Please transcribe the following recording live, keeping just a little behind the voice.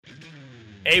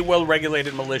A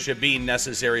well-regulated militia being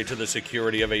necessary to the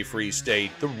security of a free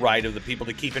state, the right of the people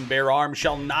to keep and bear arms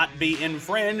shall not be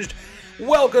infringed.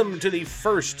 Welcome to the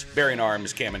first Bearing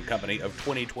Arms Cam & Company of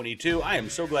 2022. I am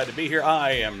so glad to be here.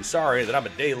 I am sorry that I'm a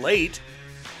day late.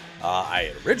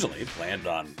 I had originally planned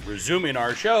on resuming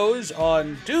our shows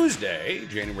on Tuesday,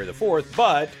 January the 4th,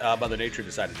 but Mother Nature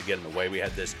decided to get in the way. We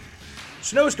had this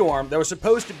snowstorm that was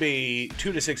supposed to be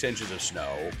 2 to 6 inches of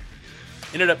snow.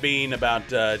 Ended up being about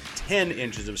 10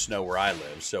 inches of snow where I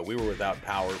live, so we were without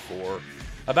power for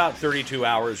about 32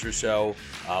 hours or so.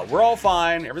 We're all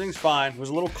fine. Everything's fine. It was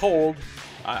a little cold.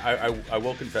 I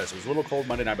will confess, it was a little cold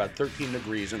Monday night, about 13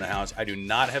 degrees in the house. I do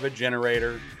not have a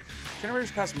generator.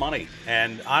 Generators cost money,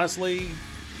 and honestly,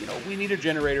 we need a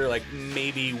generator like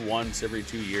maybe once every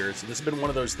 2 years. So this has been one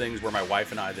of those things where my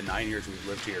wife and I, the 9 years we've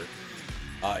lived here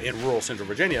in rural Central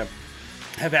Virginia,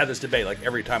 have had this debate. Like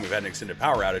every time we've had an extended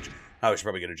power outage, we should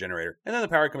probably get a generator. And then the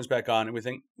power comes back on, and we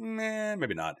think,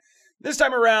 maybe not. This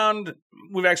time around,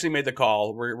 we've actually made the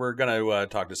call. We're going to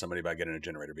talk to somebody about getting a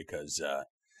generator because,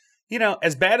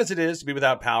 as bad as it is to be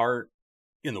without power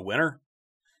in the winter,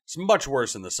 it's much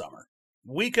worse in the summer.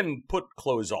 We can put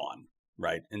clothes on,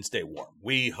 right, and stay warm.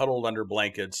 We huddled under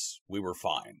blankets. We were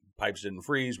fine. Pipes didn't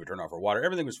freeze. We turned off our water.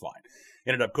 Everything was fine.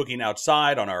 Ended up cooking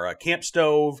outside on our camp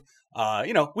stove.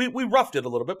 We roughed it a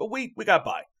little bit, but we got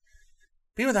by.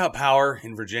 Being without power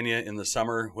in Virginia in the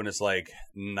summer when it's like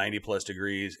 90 plus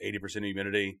degrees, 80%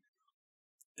 humidity,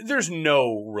 there's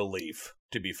no relief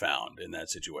to be found in that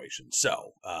situation.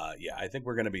 So, I think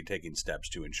we're going to be taking steps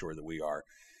to ensure that we are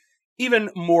even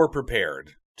more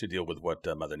prepared to deal with what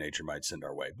Mother Nature might send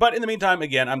our way. But in the meantime,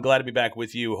 again, I'm glad to be back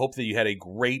with you. Hope that you had a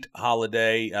great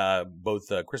holiday,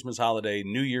 both Christmas holiday,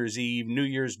 New Year's Eve, New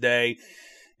Year's Day,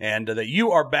 and that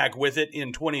you are back with it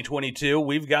in 2022.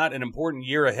 We've got an important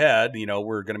year ahead.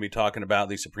 We're going to be talking about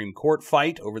the Supreme Court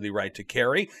fight over the right to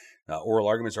carry. Oral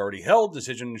arguments are already held.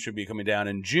 Decision should be coming down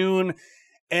in June.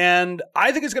 And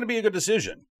I think it's going to be a good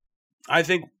decision. I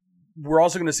think we're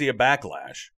also going to see a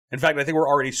backlash. In fact, I think we're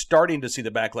already starting to see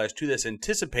the backlash to this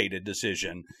anticipated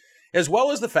decision, as well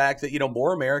as the fact that,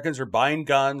 more Americans are buying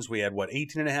guns. We had,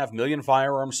 18.5 million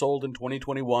firearms sold in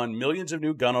 2021, millions of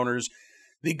new gun owners.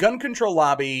 The gun control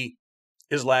lobby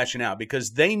is lashing out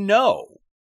because they know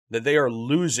that they are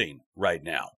losing right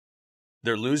now.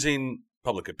 They're losing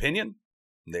public opinion.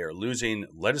 They are losing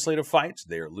legislative fights.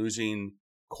 They are losing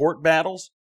court battles.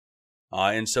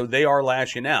 And so they are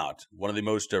lashing out. One of the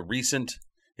most recent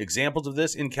examples of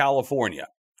this in California,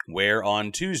 where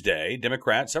on Tuesday,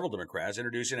 several Democrats,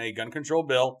 introducing a gun control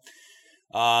bill,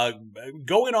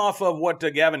 going off of what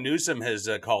Gavin Newsom has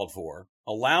called for,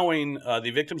 allowing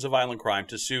the victims of violent crime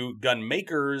to sue gun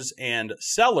makers and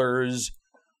sellers,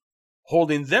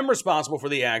 holding them responsible for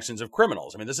the actions of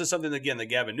criminals. I mean, this is something, again, that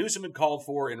Gavin Newsom had called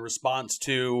for in response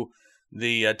to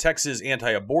the Texas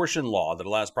anti-abortion law that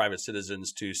allows private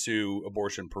citizens to sue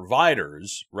abortion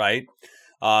providers, right?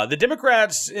 The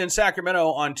Democrats in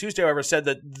Sacramento on Tuesday, however, said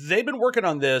that they've been working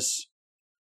on this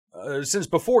since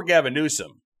before Gavin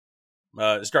Newsom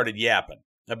started yapping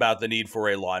about the need for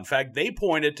a law. In fact, they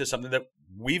pointed to something that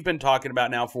we've been talking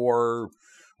about now for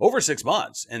over 6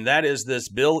 months, and that is this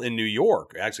bill in New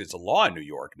York. Actually, it's a law in New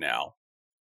York now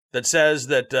that says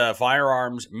that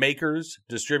firearms makers,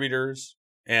 distributors,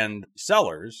 and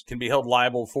sellers can be held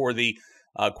liable for the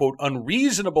quote,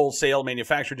 unreasonable sale,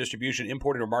 manufacture, distribution,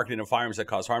 importing, or marketing of firearms that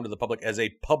cause harm to the public as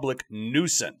a public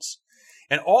nuisance.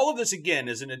 And all of this, again,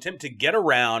 is an attempt to get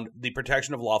around the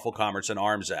Protection of Lawful Commerce and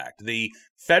Arms Act, the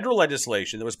federal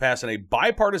legislation that was passed on a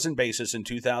bipartisan basis in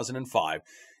 2005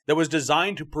 that was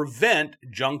designed to prevent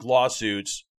junk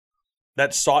lawsuits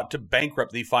that sought to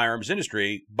bankrupt the firearms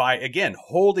industry by, again,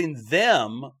 holding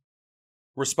them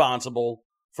responsible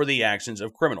for the actions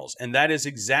of criminals. And that is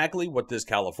exactly what this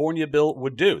California bill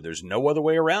would do. There's no other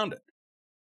way around it.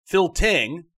 Phil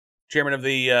Ting, chairman of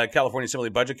the California Assembly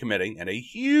Budget Committee and a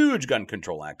huge gun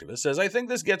control activist, says, I think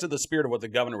this gets at the spirit of what the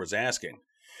governor was asking,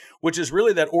 which is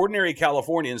really that ordinary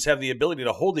Californians have the ability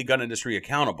to hold the gun industry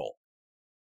accountable.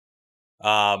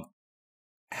 How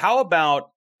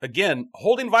about, again,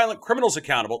 holding violent criminals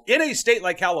accountable in a state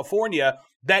like California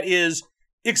that is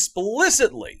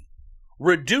explicitly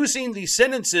reducing the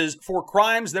sentences for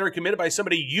crimes that are committed by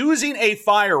somebody using a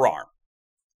firearm?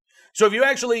 So if you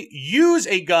actually use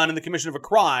a gun in the commission of a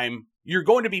crime, you're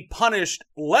going to be punished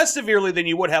less severely than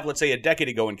you would have, let's say, a decade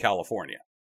ago in California.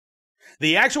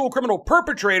 The actual criminal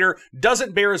perpetrator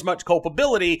doesn't bear as much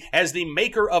culpability as the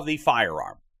maker of the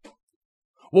firearm.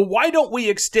 Well, why don't we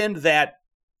extend that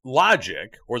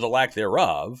logic, or the lack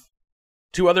thereof,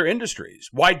 to other industries?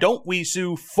 Why don't we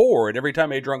sue Ford every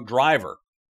time a drunk driver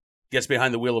gets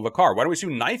behind the wheel of a car? Why don't we sue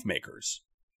knife makers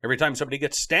every time somebody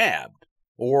gets stabbed,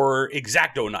 or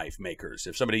X-Acto knife makers,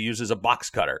 if somebody uses a box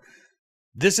cutter.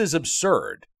 This is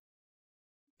absurd.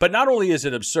 But not only is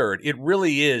it absurd, it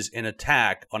really is an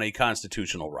attack on a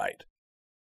constitutional right.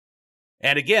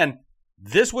 And again,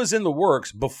 this was in the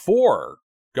works before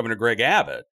Governor Greg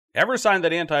Abbott ever signed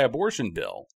that anti-abortion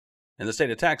bill in the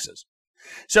state of Texas.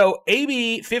 So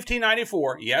AB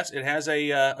 1594, yes, it has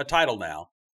a title now,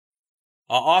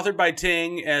 authored by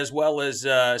Ting as well as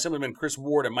Assemblyman Chris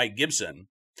Ward and Mike Gibson,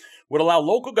 would allow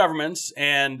local governments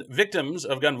and victims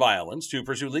of gun violence to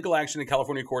pursue legal action in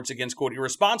California courts against, quote,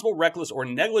 irresponsible, reckless, or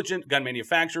negligent gun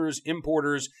manufacturers,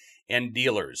 importers, and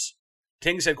dealers.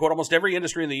 Ting said, quote, almost every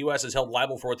industry in the U.S. is held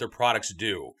liable for what their products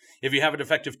do. If you have a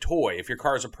defective toy, if your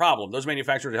car is a problem, those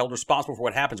manufacturers are held responsible for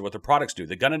what happens and what their products do.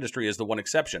 The gun industry is the one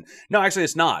exception. No, actually,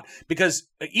 it's not. Because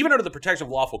even under the Protection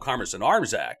of Lawful Commerce and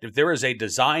Arms Act, if there is a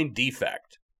design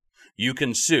defect, you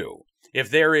can sue. If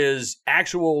there is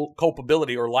actual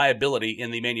culpability or liability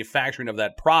in the manufacturing of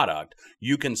that product,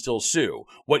 you can still sue.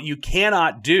 What you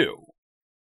cannot do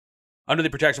under the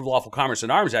Protection of Lawful Commerce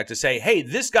and Arms Act is say, hey,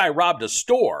 this guy robbed a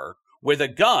store with a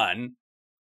gun.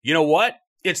 You know what?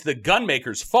 It's the gun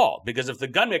maker's fault, because if the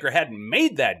gun maker hadn't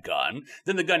made that gun,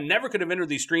 then the gun never could have entered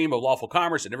the stream of lawful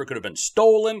commerce. It never could have been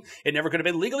stolen. It never could have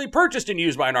been legally purchased and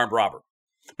used by an armed robber.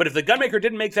 But if the gun maker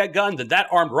didn't make that gun, then that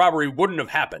armed robbery wouldn't have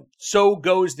happened. So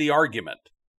goes the argument.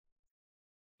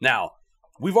 Now,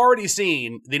 we've already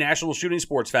seen the National Shooting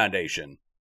Sports Foundation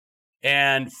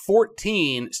and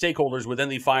 14 stakeholders within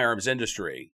the firearms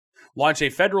industry launch a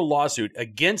federal lawsuit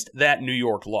against that New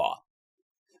York law.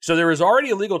 So there is already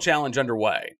a legal challenge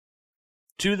underway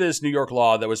to this New York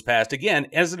law that was passed, again,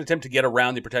 as an attempt to get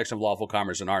around the Protection of Lawful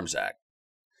Commerce and Arms Act.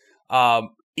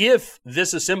 If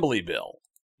this assembly bill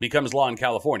becomes law in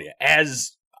California,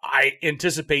 as I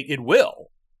anticipate it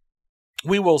will,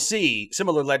 we will see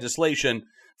similar legislation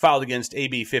filed against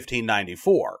AB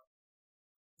 1594.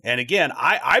 And again,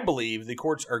 I believe the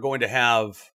courts are going to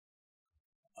have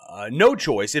no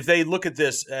choice. If they look at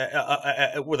this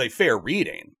with a fair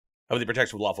reading of the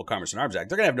Protection of Lawful Commerce and Arms Act,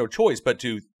 they're going to have no choice but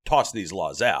to toss these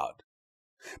laws out.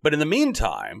 But in the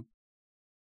meantime,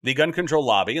 the gun control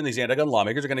lobby and these anti-gun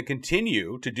lawmakers are going to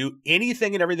continue to do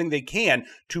anything and everything they can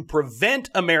to prevent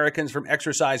Americans from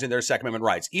exercising their Second Amendment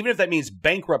rights, even if that means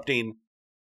bankrupting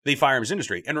the firearms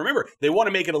industry. And remember, they want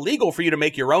to make it illegal for you to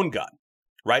make your own gun,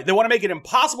 right? They want to make it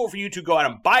impossible for you to go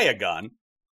out and buy a gun,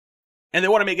 and they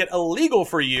want to make it illegal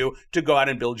for you to go out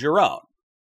and build your own.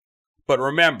 But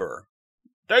remember,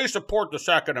 they support the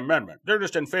Second Amendment. They're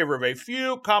just in favor of a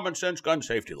few common sense gun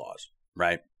safety laws,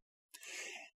 right?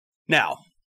 Now,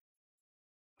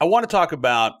 I want to talk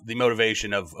about the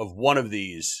motivation of one of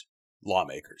these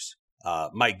lawmakers,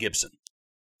 Mike Gibson,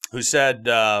 who said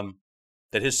that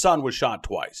his son was shot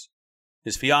twice.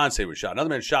 His fiance was shot. Another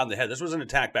man shot in the head. This was an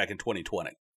attack back in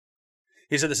 2020.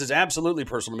 He said, this is absolutely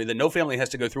personal to me that no family has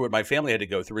to go through what my family had to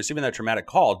go through, receiving that traumatic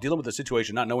call, dealing with the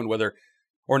situation, not knowing whether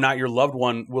or not your loved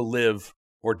one will live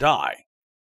or die.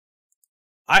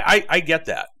 I get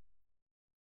that.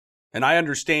 And I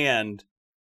understand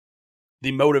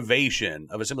the motivation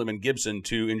of Assemblyman Gibson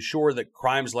to ensure that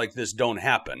crimes like this don't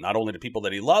happen, not only to people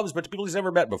that he loves, but to people he's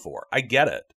never met before. I get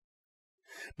it.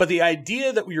 But the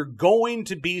idea that you're going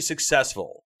to be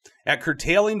successful at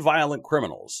curtailing violent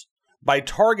criminals by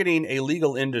targeting a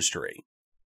legal industry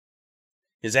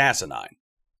is asinine.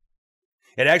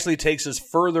 It actually takes us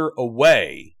further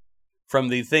away from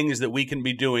the things that we can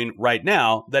be doing right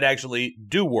now that actually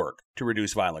do work to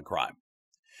reduce violent crime.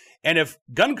 And if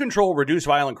gun control reduced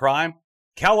violent crime,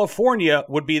 California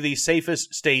would be the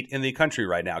safest state in the country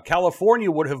right now.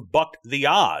 California would have bucked the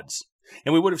odds,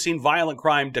 and we would have seen violent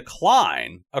crime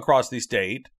decline across the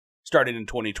state starting in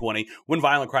 2020 when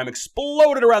violent crime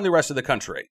exploded around the rest of the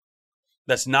country.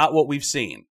 That's not what we've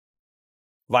seen.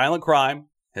 Violent crime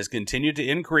has continued to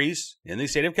increase in the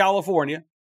state of California,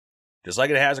 just like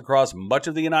it has across much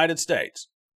of the United States.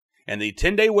 And the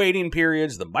 10-day waiting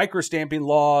periods, the microstamping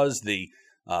laws, the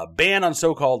ban on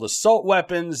so-called assault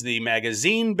weapons, the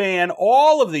magazine ban,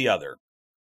 all of the other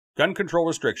gun control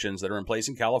restrictions that are in place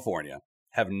in California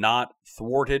have not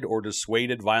thwarted or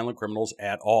dissuaded violent criminals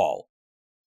at all.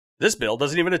 This bill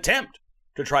doesn't even attempt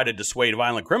to try to dissuade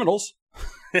violent criminals.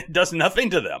 It does nothing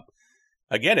to them.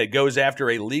 Again, it goes after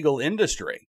a legal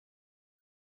industry.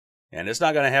 And it's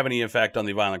not going to have any effect on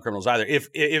the violent criminals either.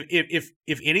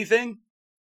 If anything,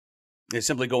 it's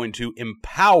simply going to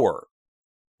empower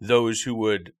those who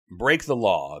would break the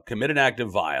law, commit an act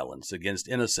of violence against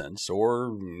innocents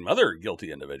or other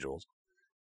guilty individuals.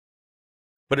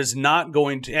 But it's not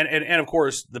going to, and of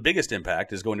course, the biggest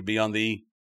impact is going to be on the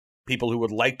people who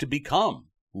would like to become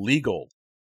legal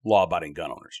law-abiding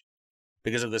gun owners.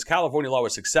 Because if this California law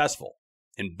was successful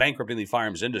in bankrupting the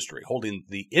firearms industry, holding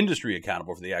the industry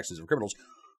accountable for the actions of criminals,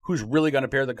 who's really going to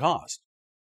bear the cost?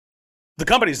 The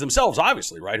companies themselves,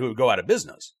 obviously, right, who would go out of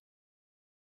business.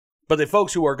 But the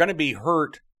folks who are going to be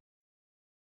hurt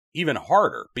even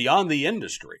harder beyond the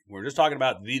industry, we're just talking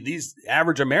about these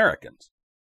average Americans.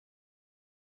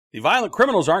 The violent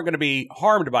criminals aren't going to be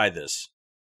harmed by this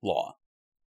law.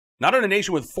 Not in a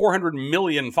nation with 400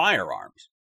 million firearms.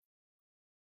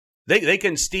 They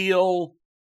can steal,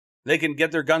 they can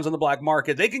get their guns on the black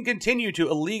market, they can continue to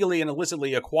illegally and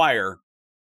illicitly acquire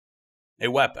a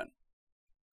weapon.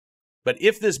 But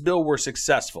if this bill were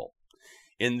successful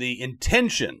in the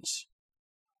intentions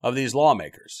of these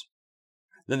lawmakers,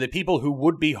 then the people who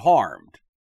would be harmed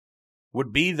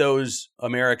would be those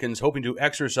Americans hoping to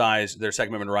exercise their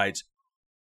Second Amendment rights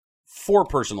for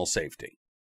personal safety.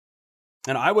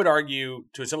 And I would argue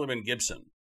to Assemblyman Gibson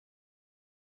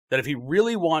that if he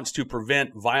really wants to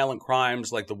prevent violent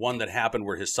crimes like the one that happened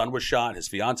where his son was shot, his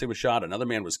fiance was shot, another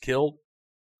man was killed,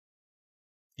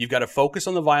 you've got to focus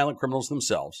on the violent criminals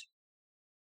themselves.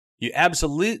 You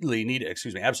absolutely need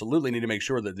to make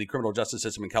sure that the criminal justice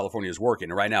system in California is working.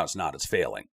 And right now it's not, it's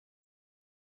failing.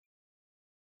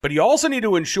 But you also need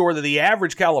to ensure that the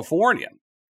average Californian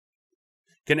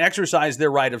can exercise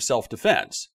their right of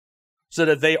self-defense so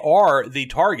that if they are the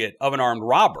target of an armed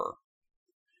robber,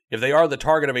 if they are the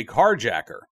target of a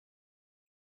carjacker,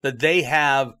 that they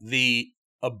have the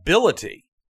ability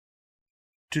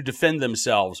to defend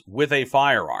themselves with a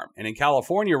firearm. And in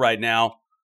California right now,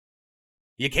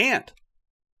 you can't.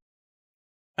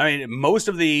 I mean, most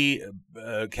of the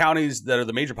counties that are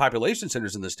the major population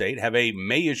centers in the state have a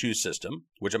may-issue system,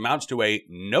 which amounts to a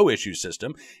no-issue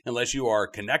system, unless you are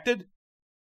connected,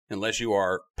 unless you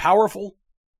are powerful,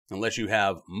 unless you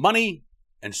have money,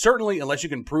 and certainly unless you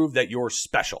can prove that you're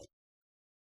special.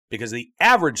 Because the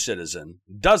average citizen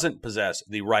doesn't possess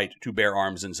the right to bear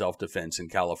arms in self-defense in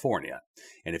California.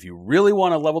 And if you really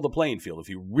want to level the playing field, if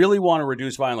you really want to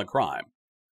reduce violent crime,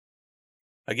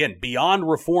 again, beyond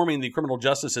reforming the criminal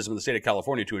justice system in the state of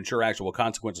California to ensure actual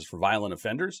consequences for violent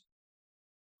offenders,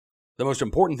 the most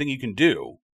important thing you can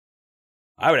do,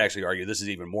 I would actually argue this is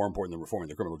even more important than reforming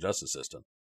the criminal justice system,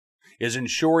 is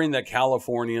ensuring that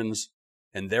Californians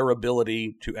and their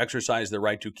ability to exercise their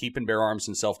right to keep and bear arms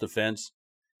in self-defense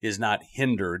is not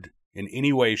hindered in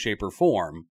any way, shape, or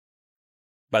form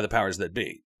by the powers that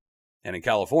be. And in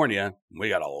California, we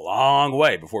got a long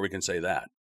way before we can say that.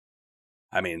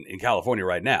 I mean, in California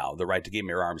right now, the right to keep and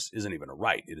bear arms isn't even a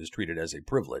right. It is treated as a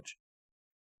privilege.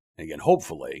 And again,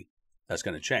 hopefully, that's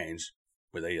going to change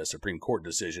with a Supreme Court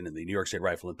decision in the New York State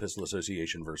Rifle and Pistol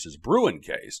Association versus Bruin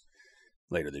case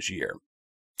later this year.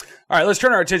 All right, let's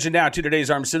turn our attention now to today's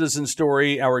Armed Citizen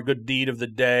story, our good deed of the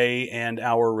day, and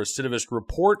our recidivist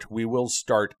report. We will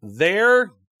start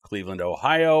there. Cleveland,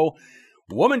 Ohio.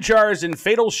 Woman charged in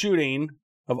fatal shooting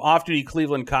of off-duty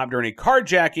Cleveland cop during a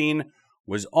carjacking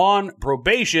was on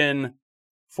probation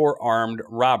for armed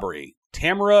robbery.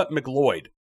 Tamara McLeod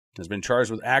has been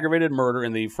charged with aggravated murder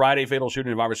in the Friday fatal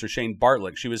shooting of Officer Shane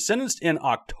Bartlick. She was sentenced in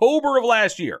October of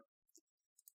last year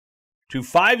to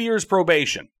 5 years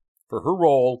probation for her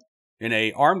role in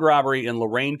a armed robbery in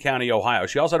Lorain County, Ohio.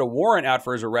 She also had a warrant out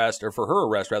for her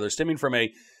arrest, stemming from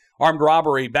a armed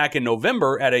robbery back in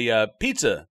November at a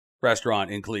pizza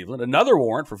restaurant in Cleveland. Another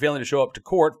warrant for failing to show up to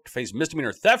court to face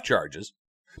misdemeanor theft charges.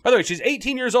 By the way, she's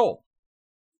 18 years old.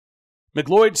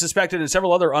 McLeod suspected in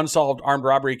several other unsolved armed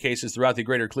robbery cases throughout the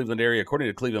greater Cleveland area, according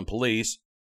to Cleveland police.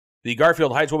 The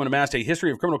Garfield Heights woman amassed a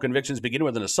history of criminal convictions, beginning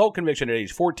with an assault conviction at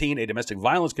age 14, a domestic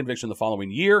violence conviction the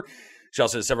following year. She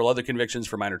also has several other convictions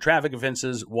for minor traffic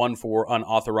offenses, one for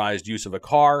unauthorized use of a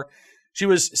car. She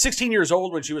was 16 years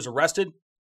old when she was arrested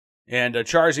and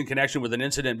charged in connection with an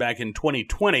incident back in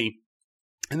 2020.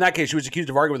 In that case, she was accused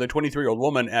of arguing with a 23-year-old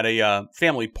woman at a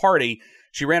family party.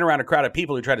 She ran around a crowd of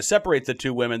people who tried to separate the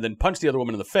two women, then punched the other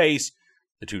woman in the face.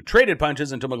 The two traded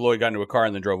punches until McLeod got into a car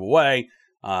and then drove away.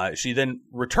 She then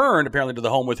returned, apparently, to the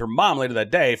home with her mom later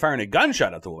that day, firing a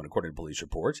gunshot at the woman, according to police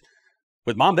reports.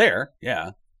 With mom there,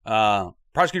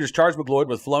 prosecutors charged McLeod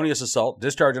with felonious assault,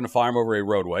 discharging a firearm over a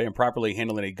roadway, improperly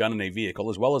handling a gun in a vehicle,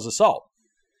 as well as assault.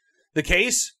 The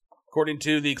case, according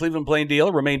to the Cleveland Plain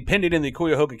Dealer, remained pending in the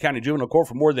Cuyahoga County Juvenile Court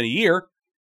for more than a year,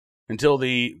 until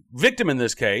the victim in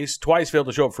this case twice failed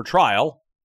to show up for trial,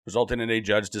 resulting in a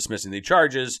judge dismissing the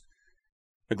charges.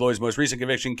 McLeod's most recent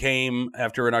conviction came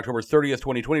after an October 30th,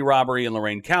 2020 robbery in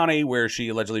Lorain County, where she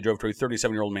allegedly drove to a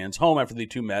 37-year-old man's home after the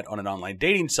two met on an online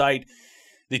dating site.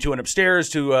 The two went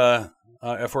upstairs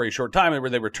for a short time, where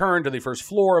they returned to the first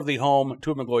floor of the home.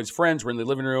 Two of McLeod's friends were in the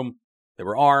living room They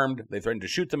were armed. They threatened to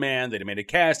shoot the man. They demanded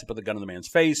cash. They put the gun in the man's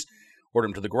face, ordered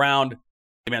him to the ground.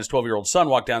 The man's 12-year-old son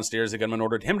walked downstairs. The gunman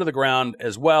ordered him to the ground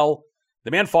as well.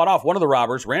 The man fought off one of the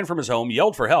robbers, ran from his home,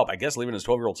 yelled for help, I guess leaving his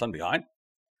 12-year-old son behind.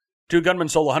 Two gunmen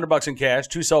stole $100 in cash,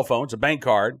 2 cell phones, a bank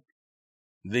card.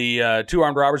 The 2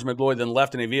 armed robbers, McGloy, then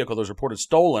left in a vehicle that was reported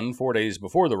stolen 4 days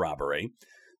before the robbery.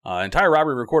 Entire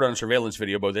robbery recorded on surveillance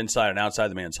video, both inside and outside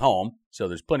the man's home. So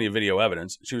there's plenty of video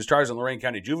evidence. She was charged in Lorain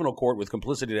County Juvenile Court with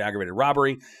complicity to aggravated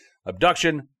robbery,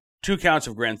 abduction, 2 counts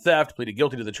of grand theft, pleaded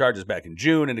guilty to the charges back in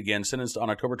June, and again sentenced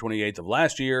on October 28th of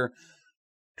last year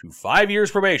to 5 years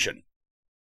probation.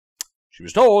 She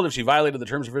was told if she violated the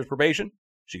terms of his probation,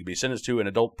 she could be sentenced to an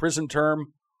adult prison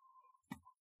term.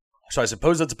 So I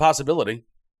suppose that's a possibility.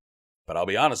 But I'll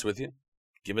be honest with you,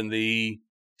 given the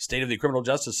state of the criminal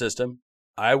justice system,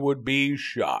 I would be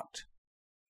shocked,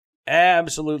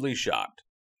 absolutely shocked,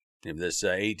 if this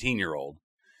 18-year-old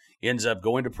ends up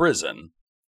going to prison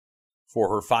for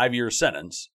her 5-year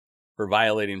sentence for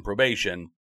violating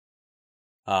probation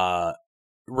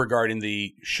regarding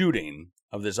the shooting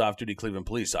of this off-duty Cleveland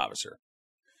police officer.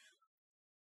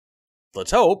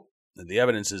 Let's hope that the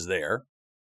evidence is there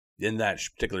in that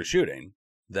particular shooting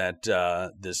that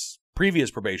this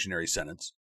previous probationary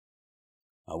sentence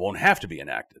won't have to be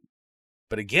enacted.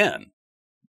 But again,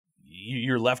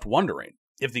 you're left wondering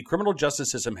if the criminal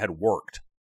justice system had worked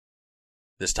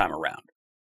this time around,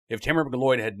 if Tamara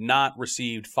McGloy had not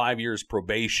received 5 years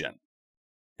probation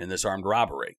in this armed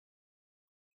robbery,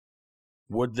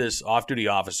 would this off-duty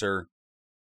officer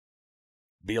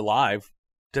be alive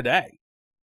today?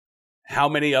 How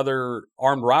many other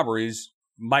armed robberies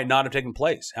might not have taken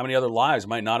place? How many other lives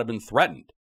might not have been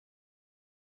threatened?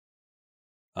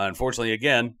 Unfortunately,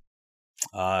 again,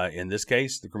 in this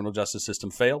case, the criminal justice system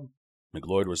failed.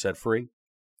 McGloy was set free,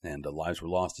 and lives were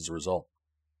lost as a result.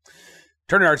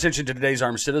 Turning our attention to today's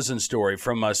armed citizen story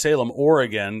from Salem,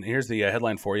 Oregon. Here's the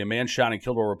headline for you. A man shot and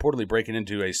killed while reportedly breaking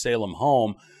into a Salem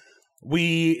home.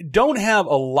 We don't have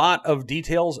a lot of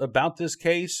details about this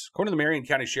case. According to the Marion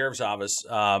County Sheriff's Office,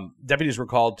 deputies were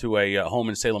called to a home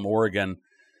in Salem, Oregon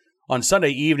on Sunday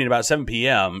evening about 7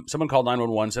 p.m. Someone called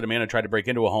 911, said a man had tried to break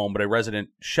into a home, but a resident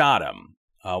shot him.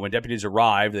 When deputies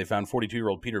arrived, they found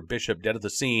 42-year-old Peter Bishop dead at the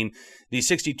scene. The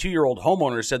 62-year-old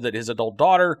homeowner said that his adult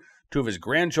daughter, 2 of his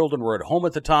grandchildren were at home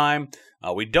at the time.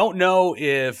 We don't know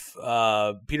if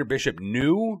Peter Bishop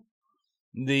knew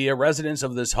the residents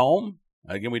of this home.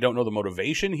 Again, we don't know the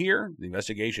motivation here. The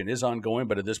investigation is ongoing,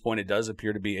 but at this point it does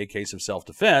appear to be a case of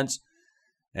self-defense.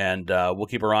 And we'll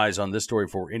keep our eyes on this story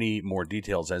for any more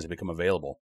details as they become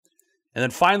available. And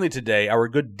then finally today, our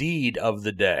good deed of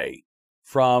the day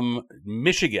from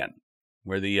Michigan,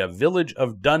 where the village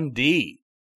of Dundee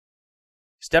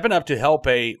stepping up to help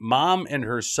a mom and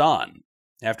her son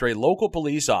after a local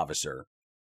police officer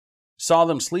saw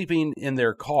them sleeping in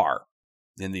their car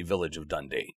in the village of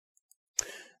Dundee.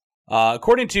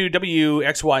 According to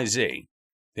WXYZ,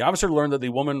 the officer learned that the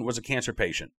woman was a cancer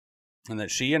patient and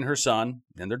that she and her son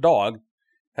and their dog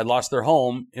had lost their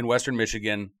home in western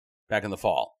Michigan back in the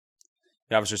fall.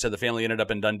 The officer said the family ended up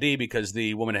in Dundee because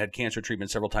the woman had cancer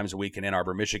treatment several times a week in Ann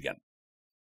Arbor, Michigan.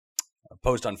 A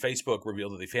post on Facebook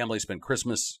revealed that the family spent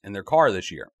Christmas in their car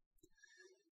this year.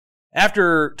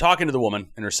 After talking to the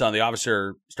woman and her son, the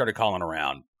officer started calling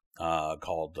around,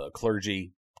 called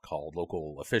clergy, called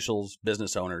local officials,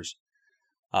 business owners.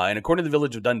 And according to the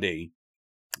village of Dundee,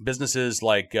 businesses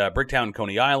like Bricktown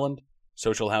Coney Island,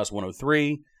 Social House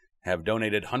 103, have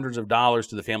donated hundreds of dollars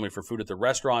to the family for food at the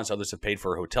restaurants. Others have paid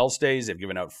for hotel stays. They've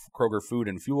given out Kroger food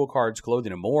and fuel cards,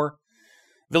 clothing, and more.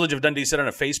 Village of Dundee said on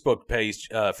a Facebook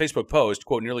post,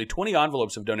 quote, nearly 20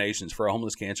 envelopes of donations for a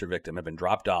homeless cancer victim have been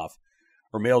dropped off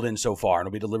or mailed in so far and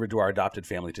will be delivered to our adopted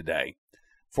family today.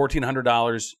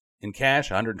 $1,400 in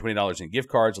cash, $120 in gift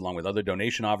cards, along with other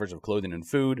donation offers of clothing and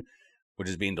food, which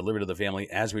is being delivered to the family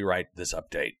as we write this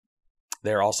update.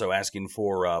 They're also asking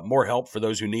for more help for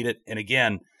those who need it. And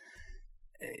again,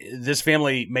 this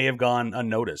family may have gone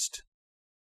unnoticed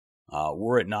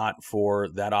were it not for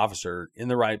that officer in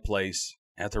the right place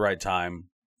at the right time,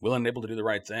 willing and able to do the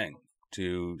right thing,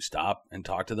 to stop and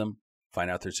talk to them, find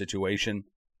out their situation,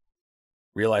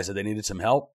 realize that they needed some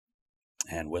help.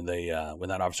 And when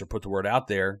that officer put the word out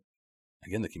there,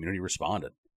 again, the community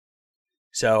responded.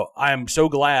 So I'm so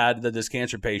glad that this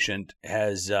cancer patient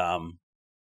has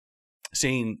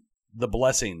seen the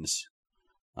blessings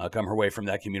come her way from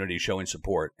that community showing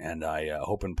support. And I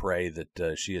hope and pray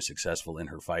that she is successful in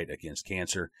her fight against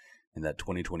cancer and that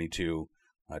 2022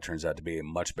 turns out to be a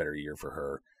much better year for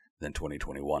her than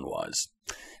 2021 was.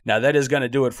 Now, that is going to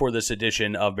do it for this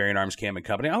edition of Bearing Arms Cam &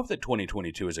 Company. I hope that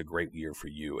 2022 is a great year for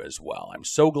you as well. I'm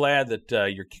so glad that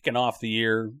you're kicking off the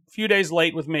year a few days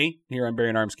late with me here on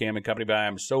Bearing Arms Cam & Company, but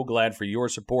I'm so glad for your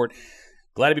support.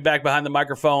 Glad to be back behind the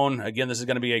microphone. Again, this is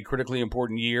going to be a critically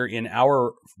important year in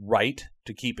our right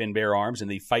to keep and bear arms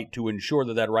and the fight to ensure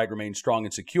that that right remains strong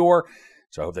and secure.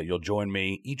 So I hope that you'll join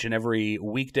me each and every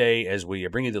weekday as we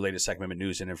bring you the latest Second Amendment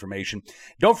news and information.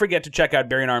 Don't forget to check out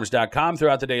BearingArms.com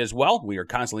throughout the day as well. We are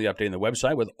constantly updating the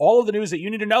website with all of the news that you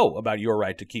need to know about your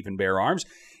right to keep and bear arms.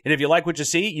 And if you like what you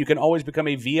see, you can always become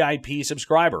a VIP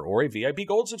subscriber or a VIP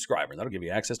Gold subscriber. That'll give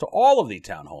you access to all of the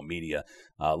Town Hall Media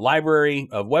library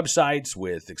of websites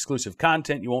with exclusive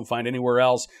content you won't find anywhere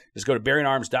else. Just go to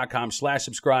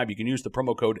BearingArms.com/subscribe. You can use the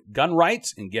promo code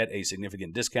GUNRIGHTS and get a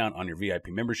significant discount on your VIP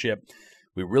membership.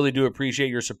 We really do appreciate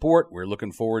your support. We're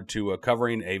looking forward to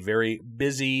covering a very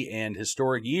busy and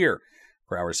historic year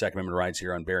for our Second Amendment rights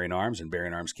here on Bearing Arms and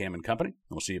Bearing Arms Cam & Company.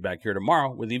 We'll see you back here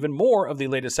tomorrow with even more of the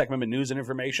latest Second Amendment news and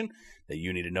information that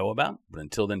you need to know about. But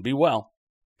until then, be well,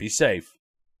 be safe,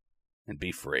 and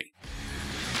be free.